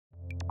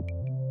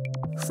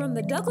From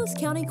the Douglas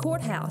County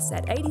Courthouse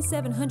at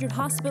 8700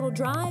 Hospital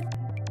Drive,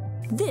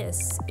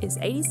 this is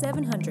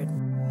 8700.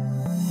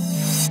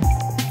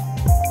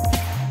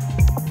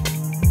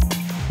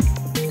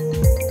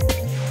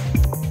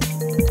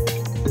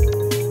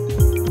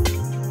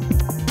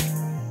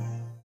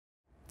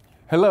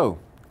 Hello,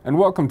 and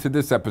welcome to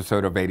this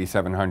episode of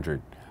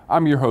 8700.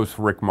 I'm your host,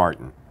 Rick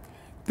Martin.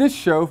 This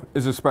show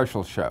is a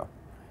special show,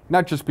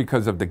 not just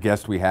because of the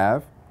guest we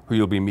have, who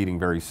you'll be meeting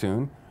very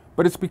soon,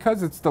 but it's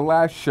because it's the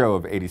last show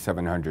of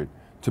 8700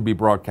 to be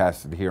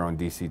broadcasted here on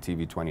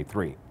DCTV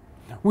 23.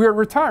 We are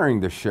retiring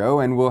the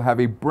show and we'll have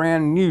a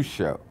brand new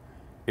show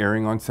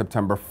airing on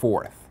September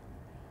 4th.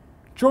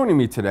 Joining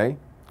me today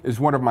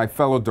is one of my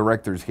fellow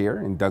directors here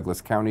in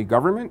Douglas County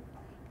government,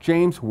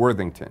 James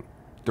Worthington,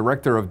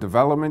 Director of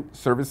Development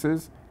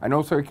Services and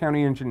also a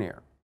county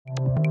engineer.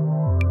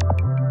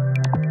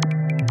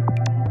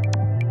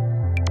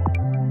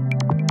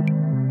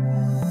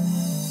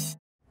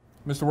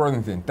 Mr.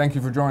 Worthington, thank you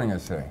for joining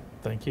us today.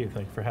 Thank you.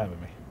 Thank you for having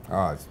me.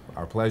 Oh, it's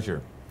our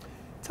pleasure.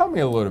 Tell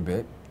me a little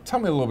bit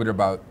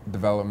about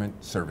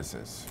Development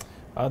Services.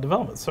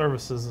 Development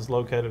Services is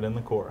located in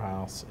the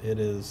courthouse. It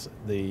is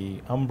the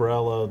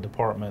umbrella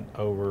department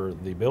over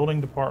the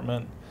building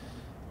department,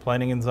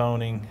 planning and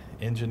zoning,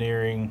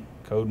 engineering,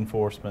 code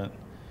enforcement,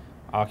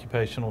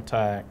 occupational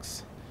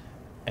tax,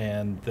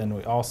 and then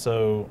I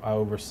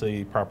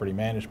oversee property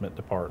management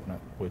department,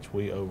 which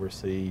we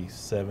oversee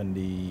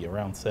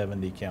around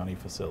 70 county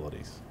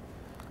facilities.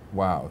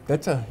 Wow,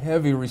 that's a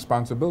heavy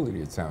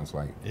responsibility, it sounds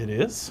like. It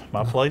is.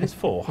 My plate is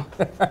full.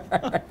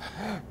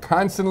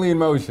 Constantly in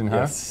motion,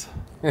 huh? Yes.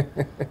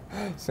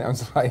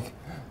 Sounds like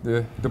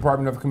the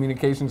Department of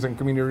Communications and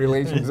Community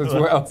Relations as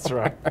well. That's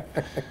right.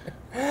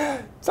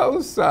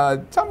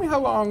 Tell me how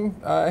long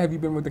have you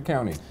been with the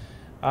county?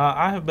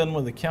 I have been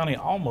with the county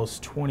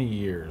almost 20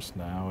 years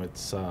now.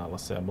 It's,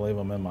 I believe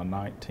I'm in my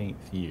 19th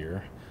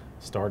year.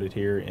 Started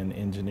here in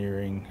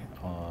engineering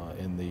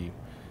in the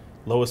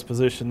lowest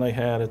position they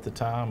had at the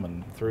time,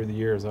 and through the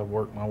years I've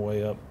worked my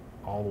way up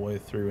all the way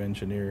through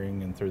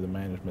engineering and through the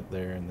management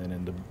there and then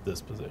into this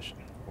position.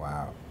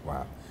 Wow.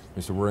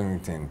 Mr.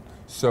 Worthington,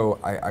 so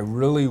I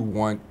really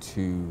want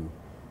to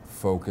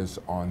focus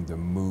on the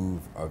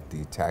move of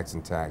the Tax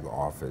and Tag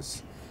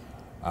office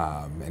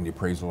and the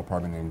appraisal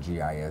department and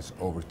GIS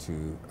over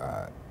to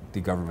the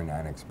government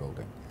annex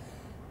building.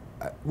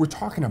 We're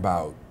talking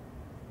about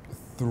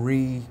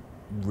 3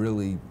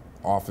 really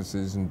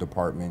offices and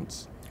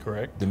departments.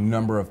 Correct. The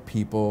number of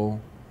people.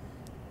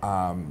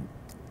 How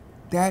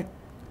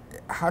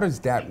does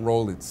that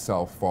role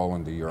itself fall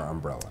under your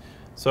umbrella?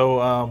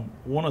 So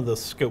one of the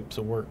scopes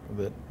of work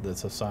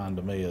that's assigned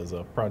to me is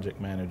a project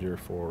manager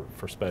for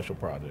special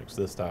projects,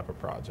 this type of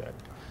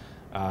project.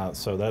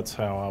 So that's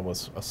how I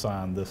was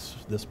assigned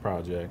this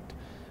project.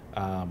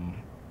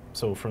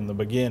 So from the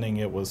beginning,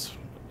 it was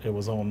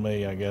on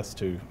me, I guess,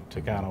 to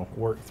kind of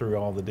work through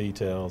all the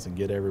details and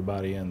get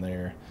everybody in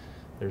there.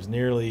 There's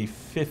nearly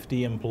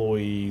 50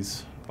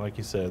 employees, like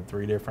you said,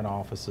 3 different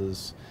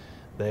offices.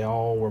 They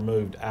all were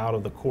moved out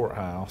of the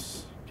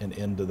courthouse and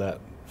into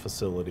that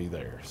facility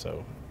there.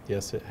 So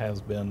yes, it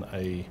has been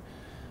a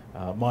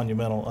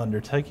monumental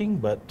undertaking,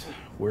 but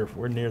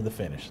we're near the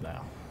finish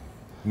now.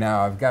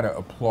 Now I've got to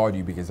applaud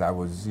you because I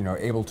was,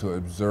 able to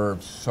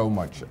observe so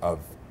much of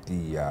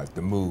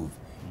the move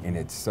in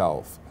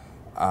itself.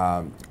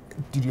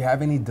 Did you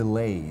have any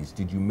delays?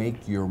 Did you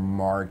make your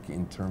mark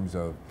in terms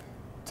of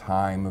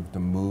time of the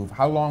move?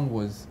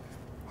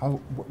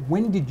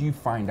 When did you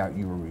find out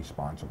you were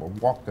responsible?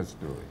 Walk us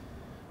through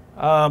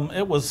it.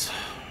 It was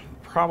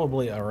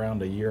probably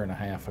around 1.5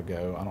 years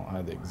ago. I don't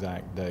have the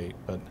exact date,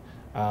 but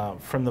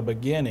from the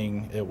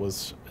beginning, it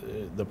was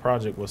the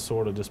project was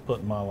sort of just put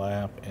in my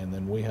lap, and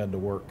then we had to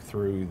work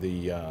through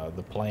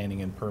the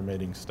planning and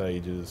permitting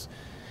stages,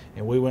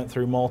 and we went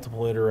through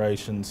multiple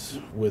iterations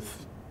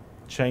with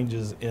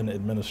changes in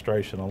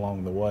administration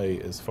along the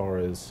way as far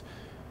as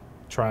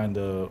trying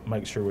to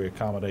make sure we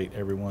accommodate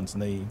everyone's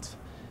needs.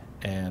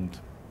 And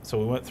so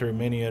we went through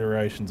many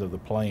iterations of the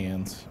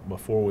plans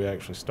before we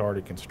actually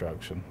started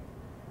construction.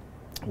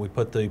 We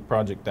put the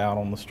project out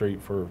on the street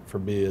for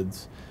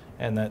bids,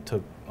 and that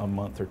took a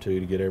month or 2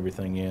 to get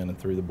everything in and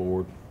through the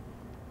board.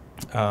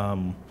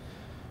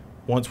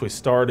 Once we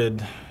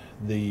started,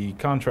 the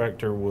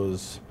contractor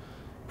was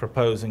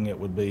proposing it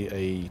would be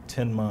a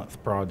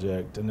 10-month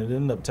project, and it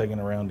ended up taking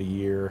around 1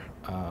 year,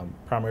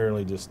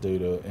 primarily just due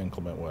to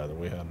inclement weather.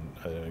 We had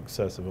an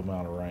excessive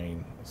amount of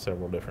rain,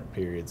 several different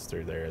periods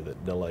through there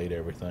that delayed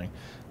everything.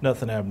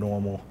 Nothing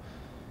abnormal.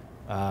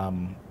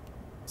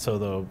 So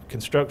the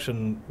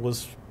construction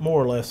was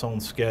more or less on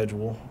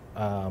schedule,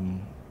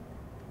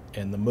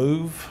 and the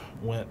move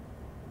went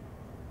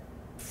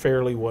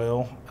fairly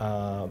well.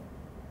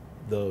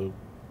 The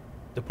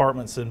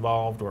departments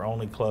involved were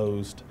only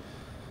closed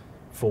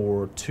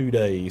for 2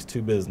 days,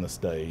 2 business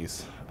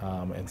days,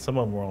 and some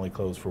of them were only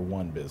closed for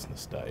 1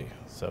 business day.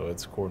 So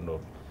it's according to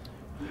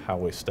how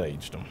we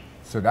staged them.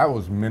 So that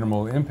was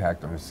minimal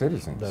impact on the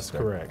citizens. That's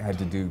correct. Had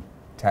to do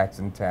tax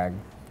and tag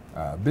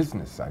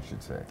business, I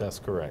should say. That's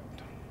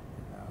correct.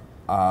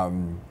 Tell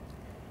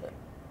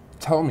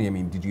me, I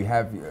mean, did you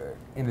have,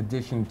 in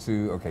addition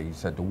to, okay, you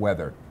said the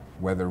weather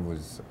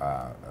was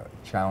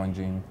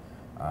challenging,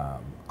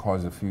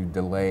 caused a few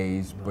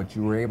delays, but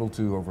you were able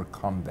to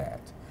overcome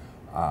that.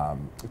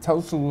 Tell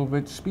us a little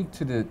bit, speak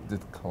to the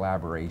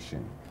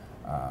collaboration,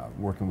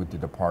 working with the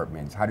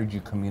departments. How did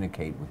you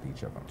communicate with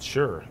each of them?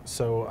 Sure.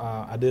 So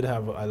I did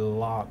have a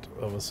lot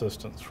of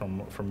assistance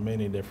from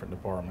many different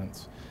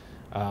departments.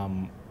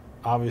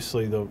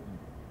 Obviously,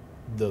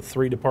 the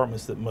three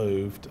departments that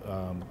moved,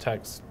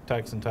 tax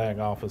and tag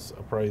office,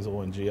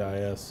 appraisal, and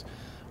GIS,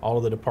 all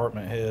of the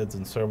department heads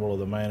and several of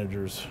the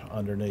managers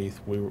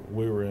underneath, we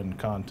were in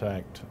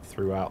contact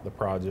throughout the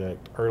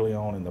project, early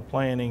on in the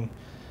planning,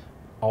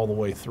 all the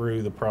way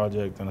through the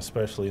project, and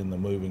especially in the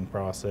moving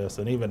process,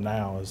 and even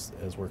now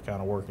as we're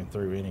kind of working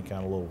through any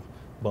kind of little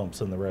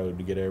bumps in the road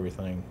to get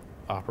everything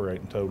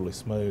operating totally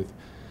smooth.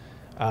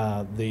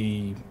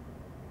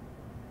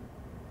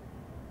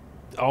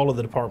 All of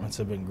the departments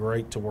have been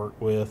great to work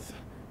with.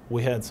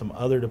 We had some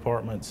other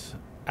departments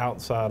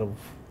outside of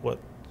what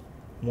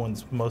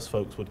most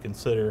folks would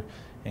consider,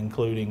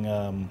 including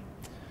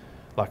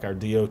like our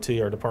DOT,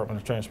 our Department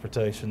of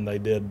Transportation. They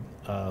did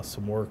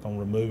some work on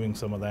removing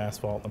some of the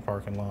asphalt in the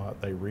parking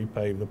lot. They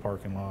repaved the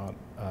parking lot,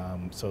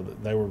 so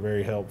that they were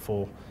very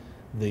helpful.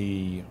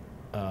 The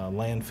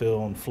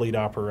landfill and fleet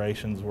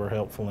operations were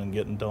helpful in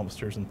getting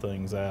dumpsters and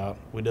things out.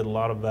 We did a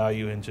lot of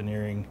value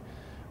engineering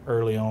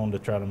early on to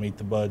try to meet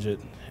the budget,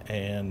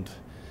 and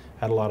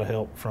had a lot of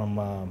help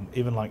from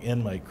even like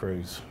inmate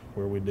crews,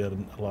 where we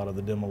did a lot of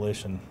the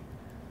demolition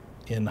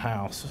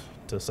in-house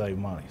to save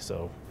money.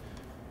 So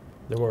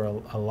there were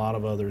a lot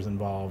of others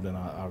involved, and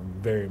I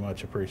very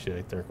much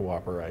appreciate their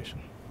cooperation.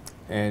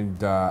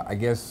 And I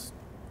guess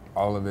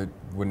all of it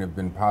wouldn't have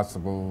been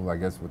possible, I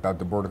guess, without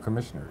the Board of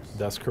Commissioners.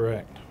 That's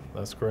correct.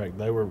 That's correct.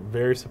 They were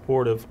very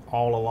supportive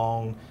all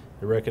along.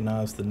 They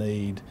recognized the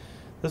need.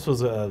 This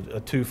was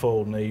a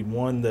twofold need.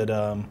 One,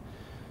 that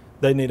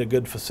they need a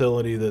good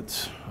facility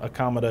that's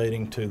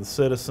accommodating to the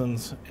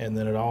citizens, and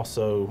then it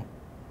also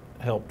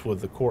helped with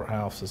the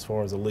courthouse as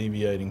far as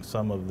alleviating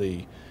some of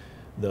the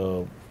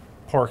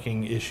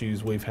parking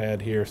issues we've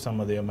had here, some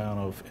of the amount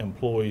of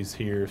employees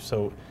here.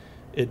 So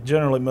it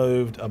generally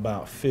moved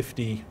about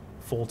 50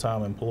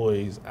 full-time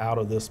employees out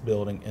of this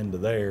building into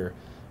there,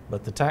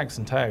 but the tax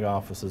and tag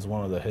office is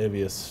one of the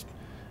heaviest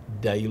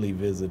daily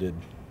visited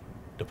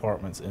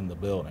departments in the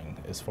building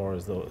as far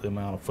as the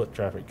amount of foot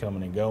traffic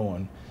coming and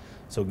going.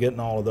 So getting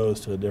all of those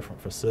to a different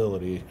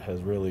facility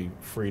has really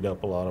freed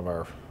up a lot of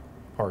our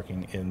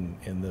parking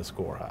in this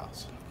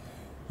courthouse.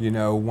 You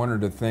know, one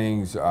of the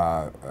things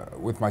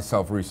with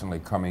myself recently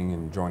coming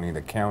and joining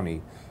the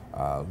county,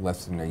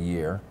 less than a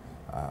year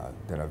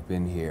that I've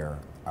been here,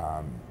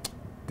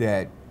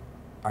 that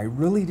I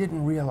really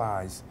didn't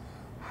realize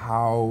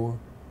how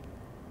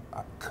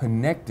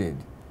connected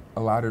a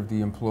lot of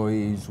the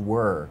employees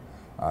were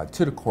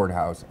to the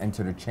courthouse and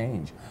to the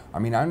change. I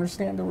mean, I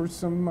understand there were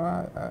some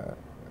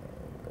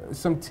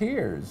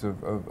tears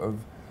of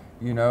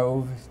you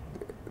know,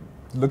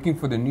 looking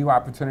for the new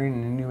opportunity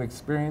and the new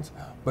experience,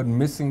 but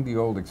missing the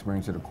old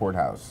experience of the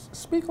courthouse.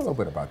 Speak a little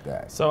bit about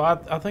that. So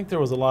I think there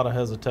was a lot of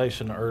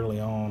hesitation early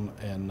on,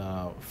 and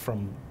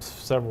from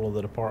several of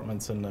the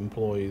departments and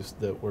employees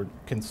that were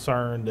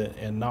concerned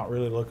and not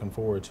really looking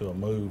forward to a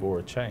move or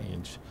a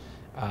change.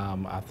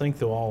 I think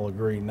they'll all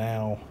agree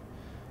now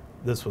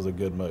this was a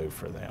good move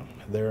for them.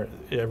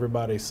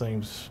 Everybody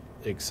seems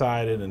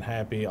excited and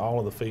happy. All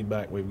of the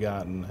feedback we've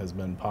gotten has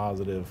been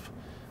positive.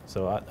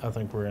 So I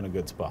think we're in a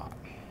good spot.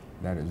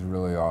 That is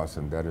really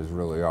awesome. That is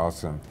really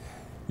awesome.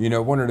 You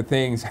know, one of the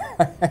things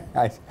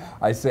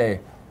I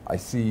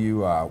see you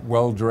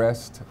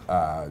well-dressed,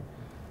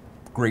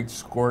 great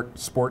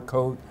sport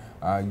coat,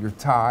 your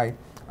tie.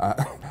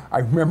 I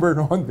remembered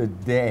on the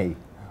day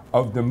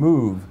of the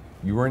move,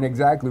 you weren't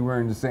exactly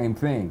wearing the same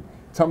thing.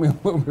 Tell me a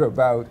little bit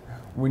about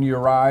when you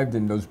arrived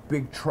and those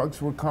big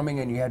trucks were coming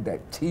and you had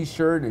that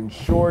T-shirt and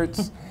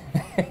shorts.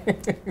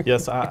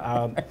 Yes,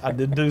 I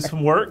did do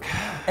some work.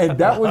 And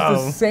that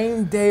was the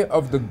same day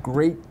of the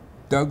great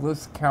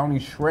Douglas County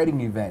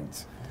shredding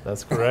event.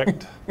 That's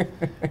correct.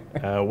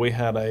 We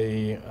had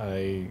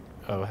a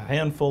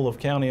handful of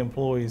county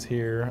employees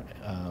here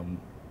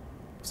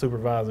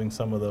supervising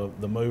some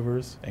of the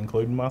movers,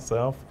 including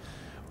myself.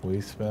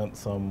 We spent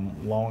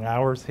some long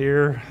hours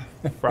here,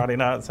 Friday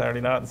night,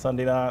 Saturday night, and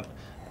Sunday night,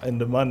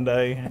 into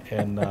Monday,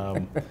 and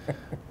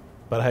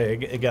but hey,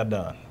 it got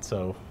done.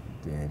 So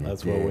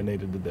that's what we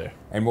needed to do.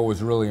 And what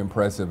was really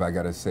impressive, I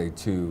got to say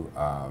too,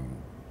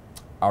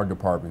 our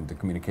department, the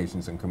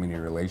Communications and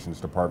Community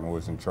Relations Department,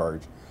 was in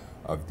charge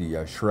of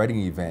the shredding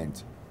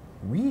event.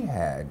 We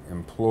had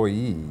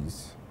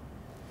employees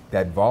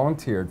that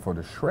volunteered for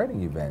the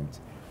shredding event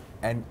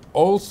and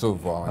also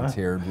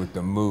volunteered with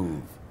the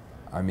move.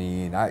 I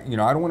mean, I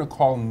don't want to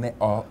call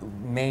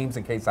names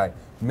in case I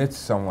miss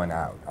someone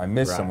out. I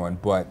missed someone,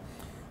 but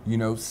you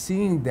know,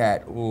 seeing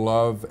that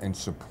love and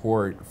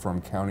support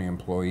from county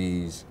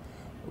employees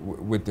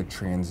with the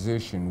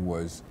transition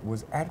was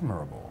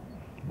admirable.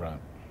 Right.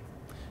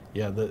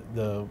 Yeah,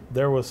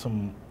 there was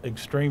some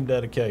extreme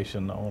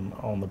dedication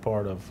on the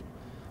part of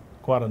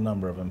quite a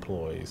number of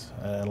employees,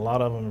 and a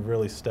lot of them have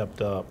really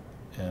stepped up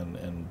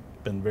and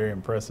been very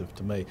impressive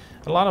to me.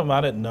 A lot of them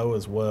I didn't know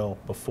as well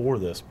before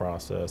this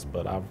process,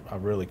 but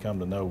I've really come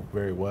to know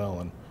very well,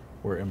 and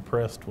we're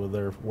impressed with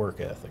their work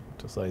ethic,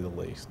 to say the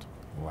least.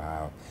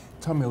 Wow.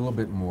 Tell me a little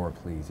bit more,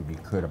 please, if you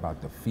could,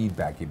 about the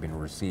feedback you've been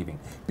receiving.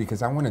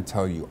 Because I want to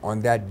tell you,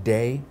 on that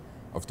day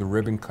of the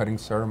ribbon cutting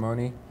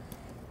ceremony,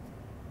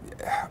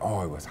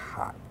 oh, it was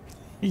hot.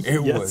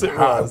 It was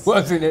hot,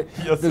 wasn't it?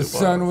 Yes, the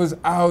sun was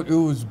out, it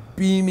was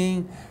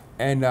beaming.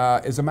 And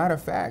as a matter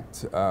of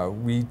fact,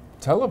 we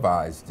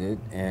televised it,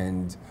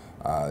 and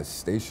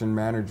station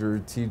manager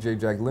TJ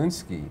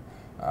Jaglinski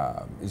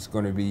is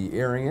going to be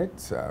airing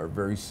it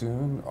very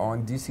soon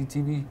on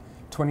DCTV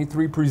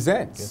 23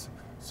 Presents. Good.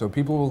 So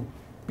people will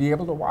be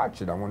able to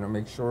watch it. I want to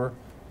make sure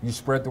you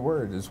spread the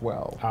word as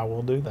well. I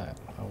will do that.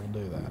 I will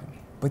do that.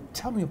 But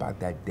tell me about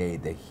that day,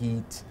 the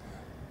heat,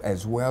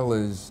 as well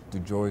as the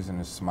joys and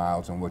the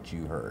smiles and what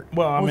you heard.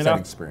 Well, what was that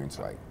experience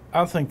like?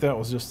 I think that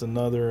was just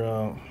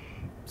another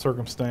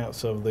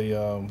circumstance of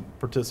the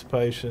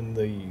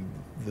participation,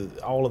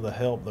 all of the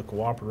help, the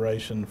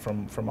cooperation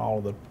from all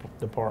of the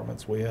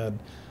departments. We had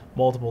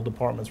multiple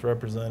departments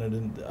represented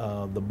in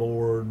the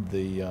board,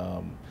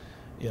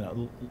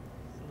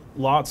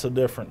 lots of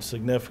different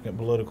significant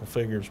political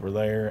figures were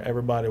there.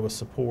 Everybody was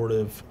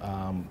supportive.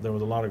 There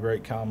was a lot of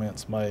great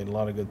comments made, a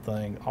lot of good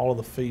things. All of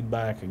the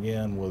feedback,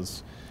 again,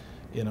 was,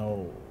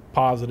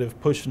 positive,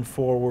 pushing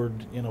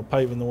forward,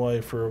 paving the way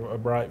for a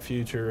bright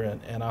future.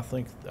 And I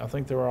think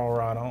they were all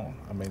right on.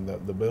 I mean,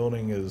 the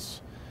building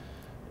is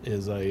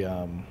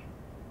a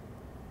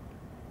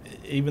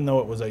even though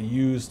it was a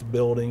used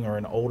building or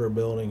an older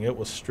building, it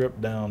was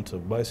stripped down to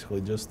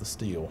basically just the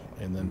steel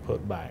and then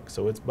put back.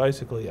 So it's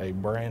basically a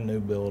brand new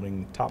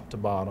building, top to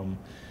bottom.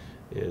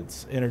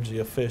 It's energy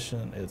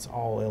efficient. It's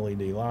all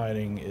LED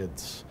lighting.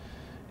 It's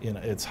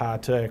high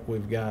tech.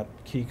 We've got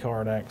key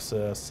card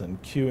access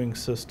and queuing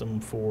system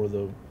for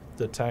the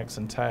tax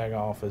and tag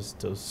office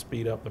to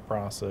speed up the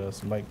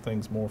process, make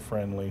things more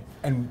friendly.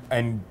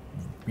 And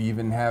we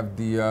even have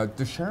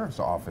the sheriff's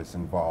office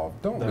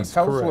involved, don't we? That's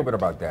Tell us a correct. little bit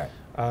about that.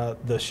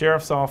 The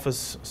sheriff's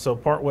office, so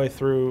partway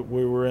through,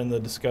 we were in the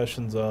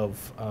discussions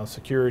of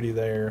security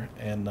there,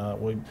 and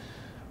we,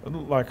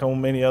 like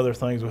on many other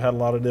things, we had a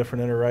lot of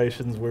different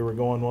iterations. We were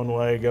going one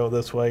way, go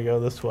this way,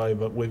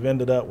 but we've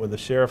ended up with the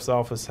sheriff's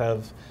office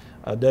have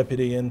a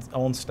deputy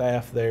on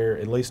staff there,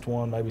 at least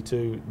one, maybe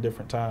two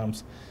different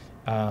times,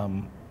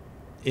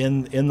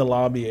 in the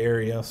lobby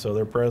area, so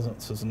their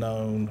presence is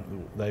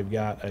known. They've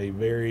got a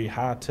very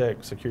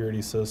high-tech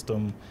security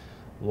system,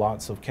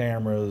 lots of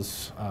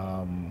cameras,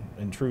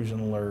 intrusion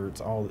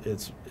alerts.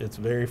 It's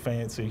very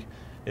fancy.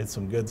 It's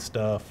some good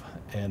stuff,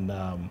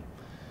 and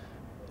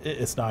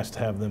it's nice to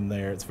have them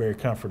there. It's very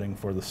comforting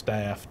for the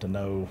staff to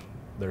know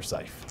they're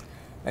safe.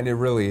 And it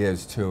really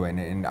is too,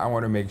 and I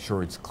want to make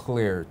sure it's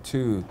clear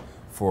too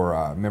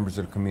for members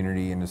of the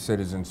community and the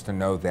citizens to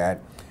know that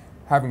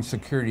having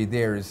security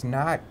there is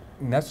not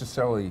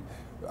necessarily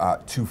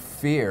to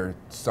fear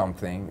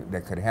something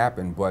that could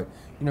happen, but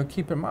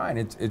keep in mind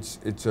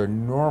it's a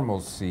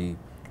normalcy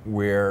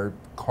where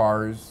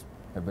cars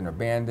have been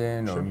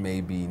abandoned or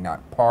maybe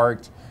not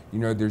parked.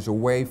 There's a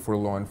way for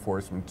law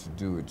enforcement to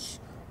do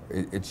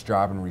its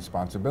job and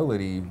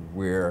responsibility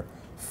where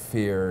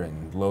fear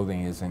and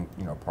loathing isn't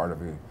part of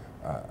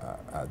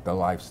the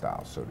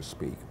lifestyle, so to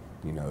speak.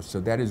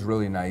 So that is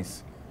really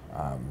nice.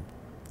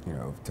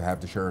 To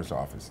have the sheriff's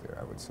office there,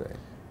 I would say.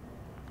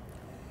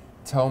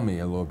 Tell me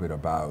a little bit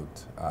about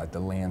the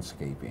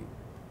landscaping.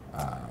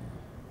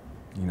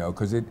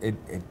 Because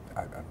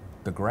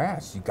the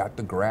grass, you got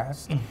the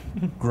grass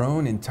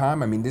grown in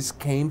time. I mean, this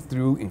came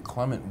through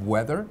inclement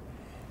weather.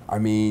 I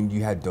mean,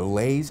 you had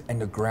delays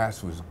and the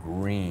grass was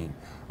green.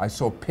 I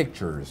saw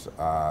pictures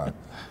of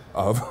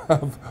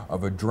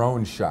a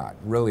drone shot.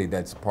 Really,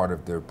 that's part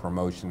of their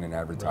promotion and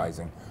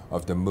advertising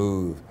of the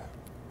move.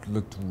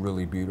 Looked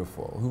really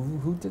beautiful.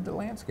 Who did the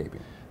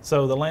landscaping?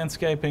 So the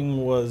landscaping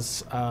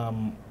was,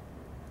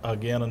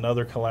 again,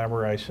 another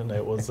collaboration.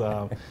 It was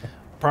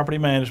property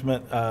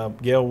management.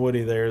 Gail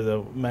Woody there,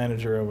 the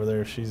manager over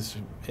there, she's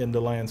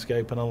into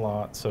landscaping a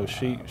lot. So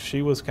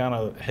she was kind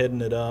of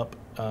heading it up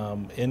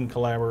in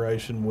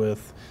collaboration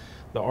with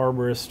the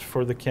arborist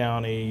for the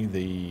county,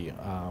 the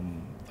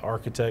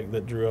architect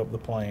that drew up the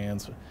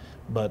plans.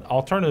 But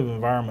Alternative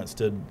Environments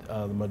did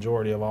the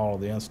majority of all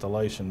of the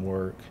installation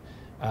work.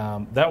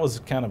 That was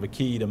kind of a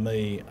key to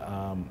me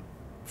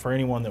for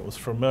anyone that was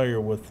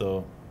familiar with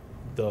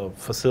the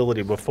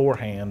facility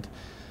beforehand,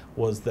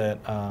 was that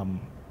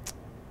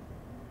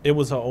it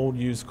was an old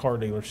used car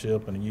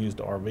dealership and a used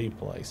RV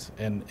place,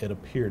 and it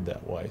appeared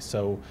that way.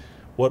 So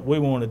what we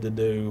wanted to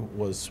do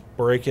was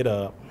break it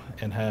up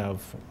and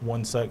have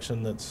one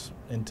section that's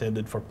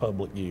intended for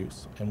public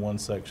use and one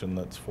section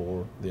that's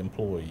for the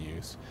employee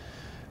use.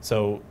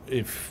 So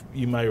if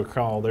you may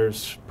recall,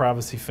 there's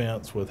privacy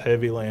fence with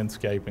heavy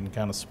landscaping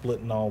kind of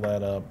splitting all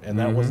that up, and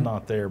that was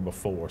not there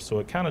before. So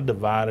it kind of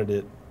divided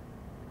it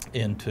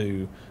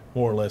into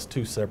more or less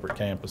 2 separate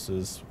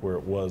campuses where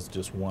it was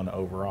just one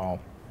overall.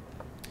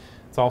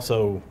 It's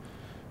also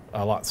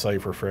a lot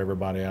safer for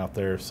everybody out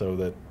there, so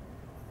that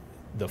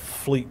the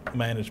fleet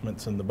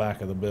management's in the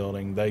back of the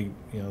building.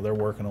 They're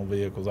working on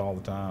vehicles all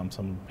the time,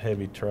 some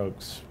heavy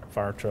trucks,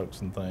 fire trucks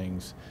and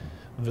things.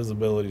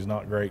 Visibility is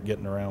not great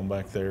getting around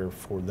back there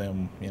for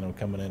them,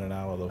 coming in and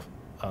out of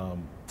the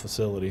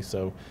facility.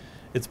 So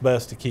it's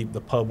best to keep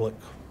the public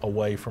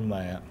away from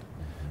that.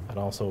 It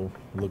also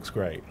looks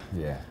great.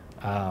 Yeah.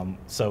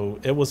 So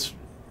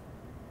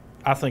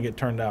I think it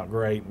turned out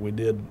great. We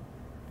did,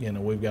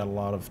 we've got a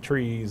lot of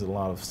trees, a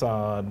lot of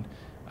sod.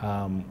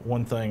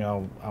 One thing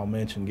I'll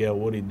mention, Gail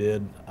Woody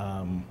did,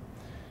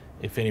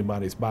 if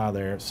anybody's by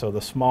there. So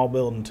the small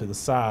building to the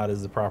side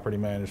is the property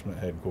management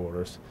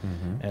headquarters,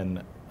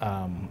 and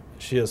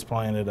she has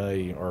planted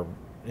or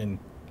in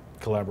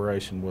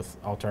collaboration with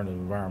Alternative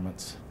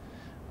Environments,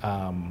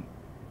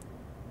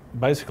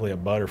 basically a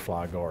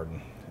butterfly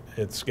garden.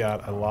 It's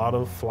got a lot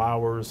of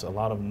flowers, a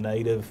lot of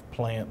native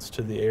plants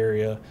to the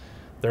area.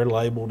 They're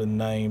labeled and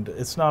named.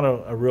 It's not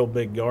a real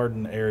big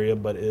garden area,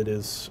 but it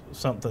is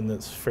something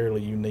that's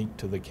fairly unique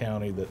to the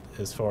county, that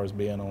as far as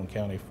being on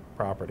county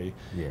property.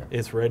 Yeah.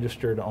 It's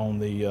registered on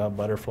the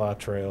Butterfly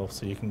Trail,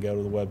 so you can go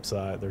to the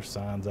website. There's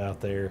signs out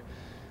there,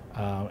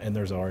 and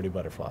there's already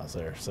butterflies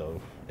there.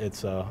 So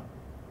it's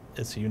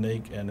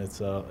unique, and it's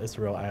a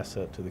real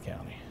asset to the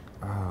county.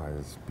 Ah,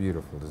 it's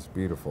beautiful. It's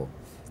beautiful.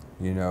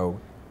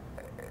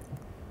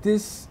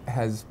 This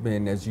has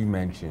been, as you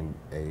mentioned,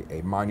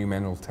 a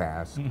monumental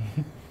task.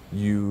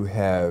 You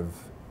have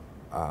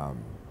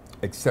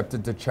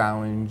accepted the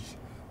challenge.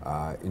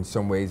 In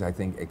some ways, I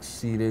think,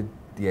 exceeded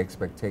the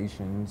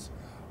expectations.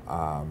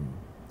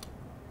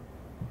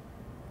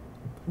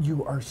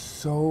 You are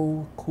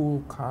so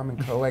cool, calm, and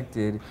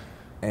collected,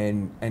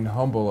 and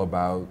humble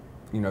about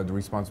the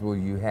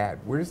responsibility you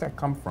had. Where does that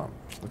come from?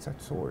 What's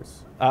that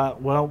source?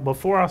 Well,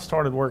 before I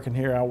started working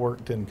here, I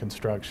worked in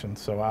construction,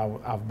 so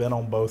I've been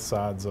on both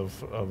sides of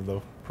the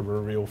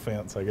proverbial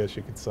fence, I guess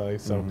you could say.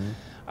 So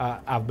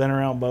I've been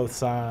around both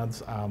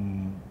sides.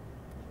 I'm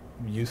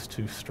used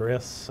to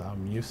stress.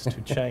 I'm used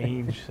to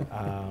change,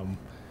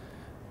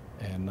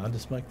 and I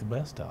just make the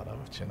best out of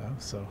it,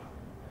 So.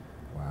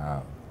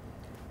 Wow.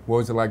 What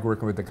was it like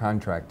working with the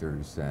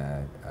contractors?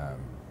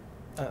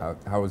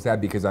 How was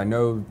that? Because I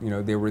know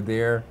they were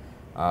there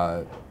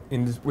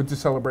with the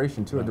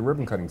celebration too, at the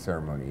ribbon cutting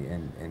ceremony,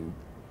 and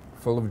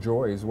full of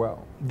joy as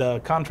well. The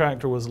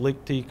contractor was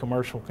Lichty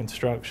Commercial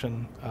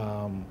Construction,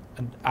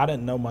 and I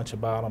didn't know much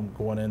about them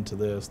going into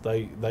this.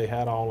 They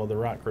had all of the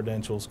right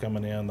credentials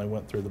coming in. They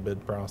went through the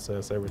bid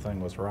process.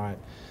 Everything was right.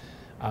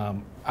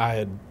 I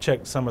had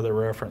checked some of their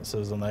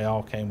references, and they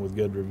all came with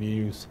good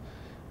reviews.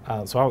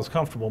 So I was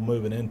comfortable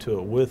moving into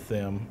it with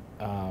them.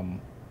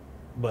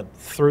 But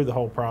through the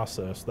whole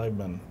process, they've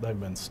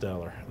been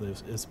stellar.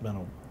 It's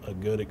been a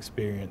good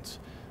experience.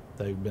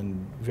 They've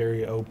been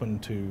very open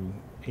to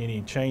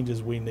any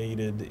changes we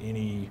needed,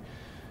 any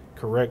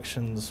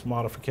corrections,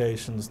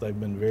 modifications. They've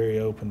been very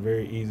open,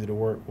 very easy to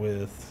work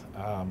with.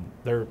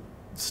 They're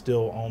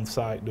still on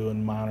site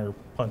doing minor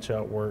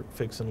punch-out work,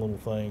 fixing little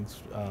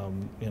things,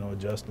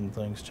 adjusting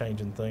things,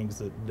 changing things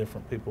that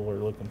different people are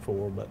looking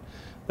for. But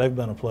they've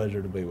been a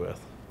pleasure to be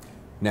with.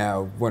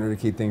 Now, one of the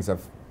key things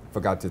I've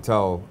forgot to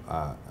tell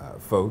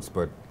folks,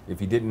 but if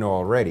you didn't know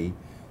already,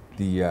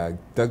 the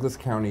Douglas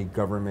County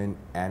Government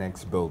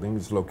Annex Building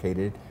is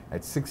located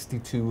at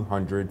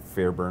 6200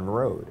 Fairburn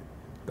Road,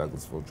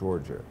 Douglasville,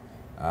 Georgia,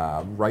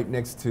 right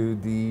next to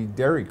the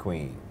Dairy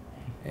Queen,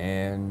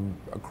 and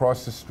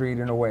across the street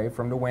and away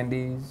from the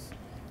Wendy's.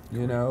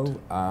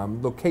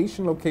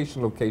 Location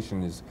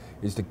is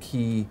the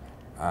key,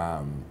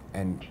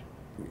 and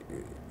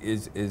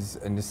is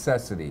a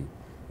necessity,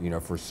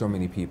 for so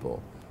many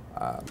people.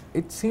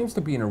 It seems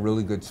to be in a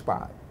really good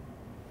spot.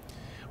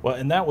 Well,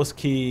 and that was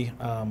key,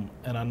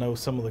 and I know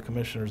some of the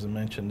commissioners have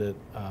mentioned it,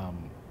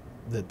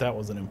 that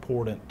was an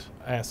important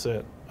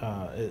asset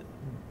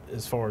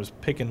as far as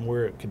picking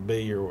where it could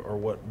be or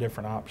what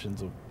different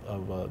options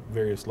of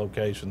various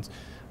locations.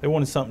 They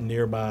wanted something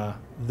nearby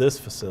this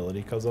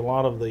facility because a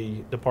lot of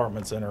the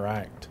departments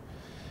interact,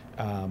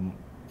 and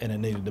it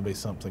needed to be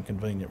something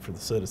convenient for the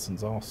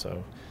citizens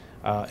also.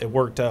 It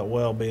worked out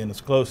well being as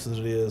close as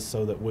it is,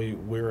 so that we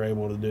were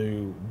able to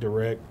do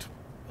direct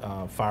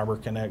fiber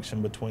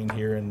connection between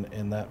here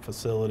and that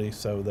facility,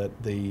 so that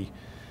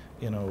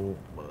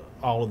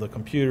all of the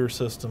computer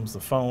systems, the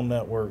phone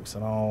networks,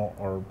 and all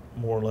are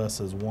more or less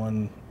as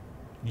one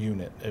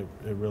unit. It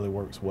really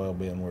works well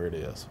being where it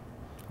is.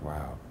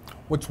 Wow.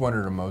 What's one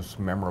of the most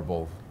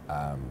memorable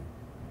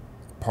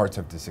parts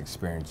of this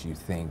experience you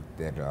think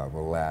that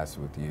will last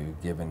with you,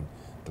 given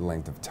the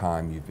length of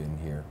time you've been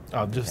here?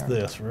 Oh, just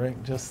this,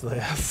 Rick, just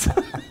this.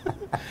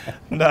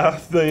 No,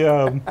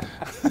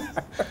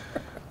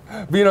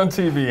 being on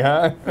TV,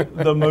 huh?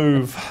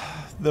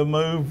 The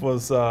move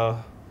was,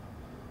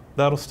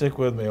 that'll stick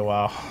with me a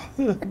while.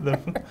 It'll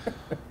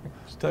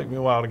take me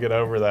a while to get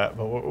over that,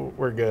 but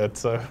we're good,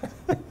 so.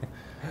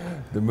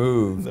 The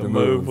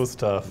move was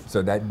tough.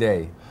 So that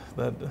day.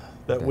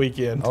 that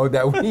weekend. Oh,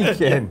 that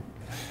weekend.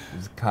 It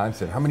was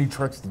constant. How many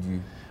trucks did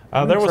you?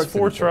 There was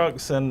 4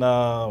 trucks and.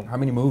 How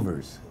many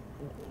movers?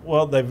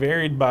 Well, they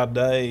varied by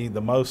day.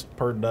 The most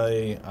per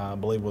day, I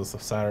believe, was the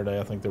Saturday.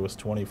 I think there was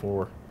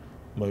 24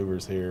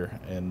 movers here,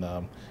 and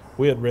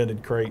we had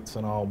rented crates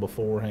and all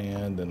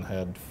beforehand, and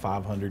had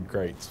 500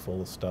 crates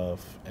full of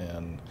stuff,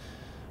 and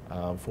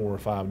 4 or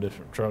 5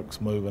 different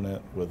trucks moving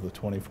it with the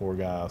 24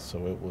 guys.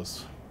 So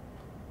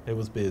it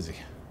was busy.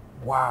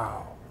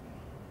 Wow,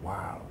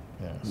 wow.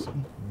 Yes.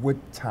 What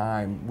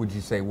time would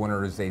you say one of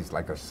those days,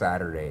 like a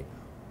Saturday?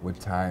 What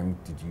time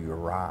did you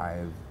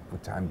arrive?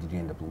 What time did you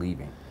end up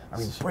leaving? I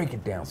mean, break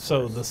it down.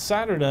 So the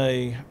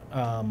Saturday,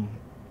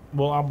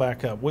 well, I'll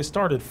back up. We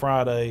started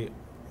Friday.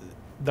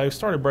 They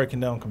started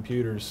breaking down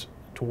computers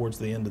towards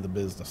the end of the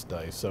business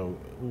day. So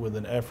with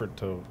an effort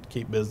to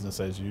keep business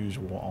as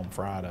usual on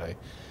Friday,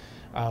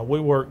 we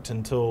worked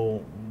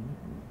until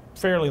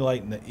fairly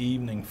late in the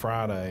evening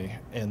Friday,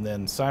 and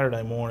then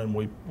Saturday morning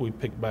we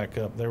picked back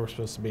up. They were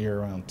supposed to be here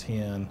around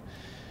 10,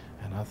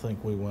 and I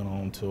think we went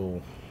on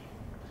till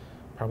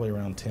probably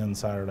around 10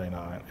 Saturday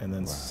night, and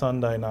then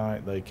Sunday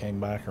night they came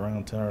back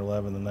around 10 or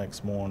 11 the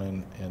next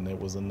morning, and it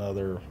was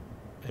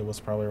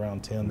probably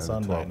around 10 Another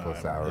Sunday 12 night.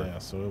 plus hours. Yeah,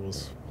 so it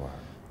was. Wow.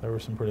 There were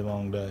some pretty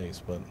long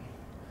days, but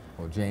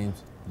Well,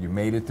 James, you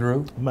made it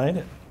through. made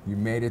it. You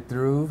made it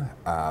through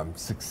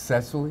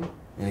successfully,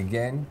 and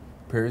again,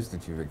 appears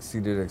that you've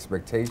exceeded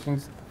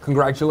expectations.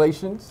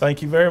 Congratulations.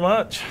 Thank you very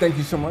much. Thank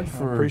you so much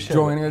for appreciate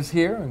joining us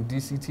here on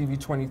DCTV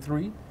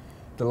 23,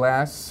 the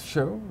last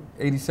show,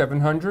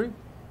 8700.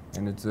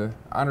 And it's an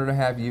honor to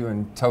have you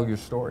and tell your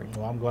story.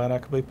 Well, I'm glad I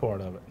could be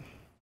part of it.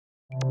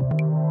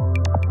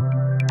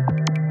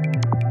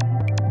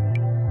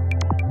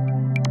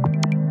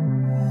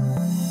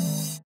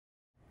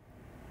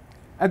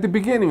 At the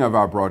beginning of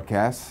our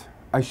broadcast,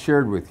 I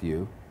shared with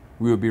you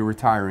we will be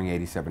retiring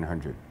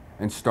 8700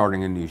 and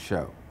starting a new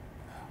show.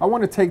 I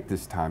want to take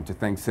this time to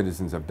thank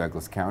citizens of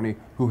Douglas County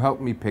who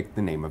helped me pick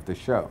the name of the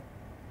show.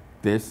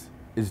 This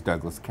is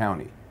Douglas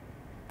County.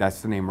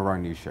 That's the name of our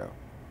new show.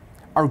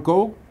 Our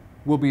goal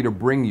will be to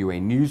bring you a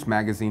news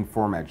magazine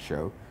format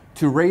show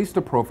to raise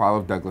the profile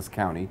of Douglas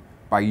County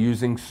by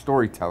using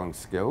storytelling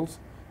skills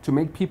to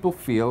make people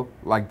feel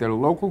like their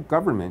local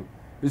government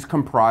is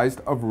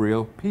comprised of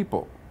real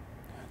people.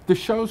 The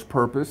show's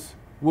purpose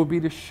will be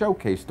to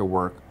showcase the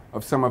work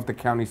of some of the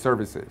county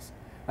services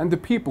and the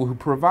people who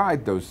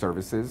provide those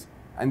services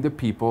and the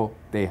people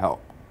they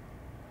help.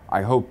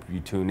 I hope you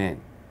tune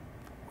in.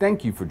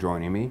 Thank you for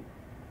joining me.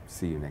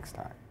 See you next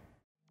time.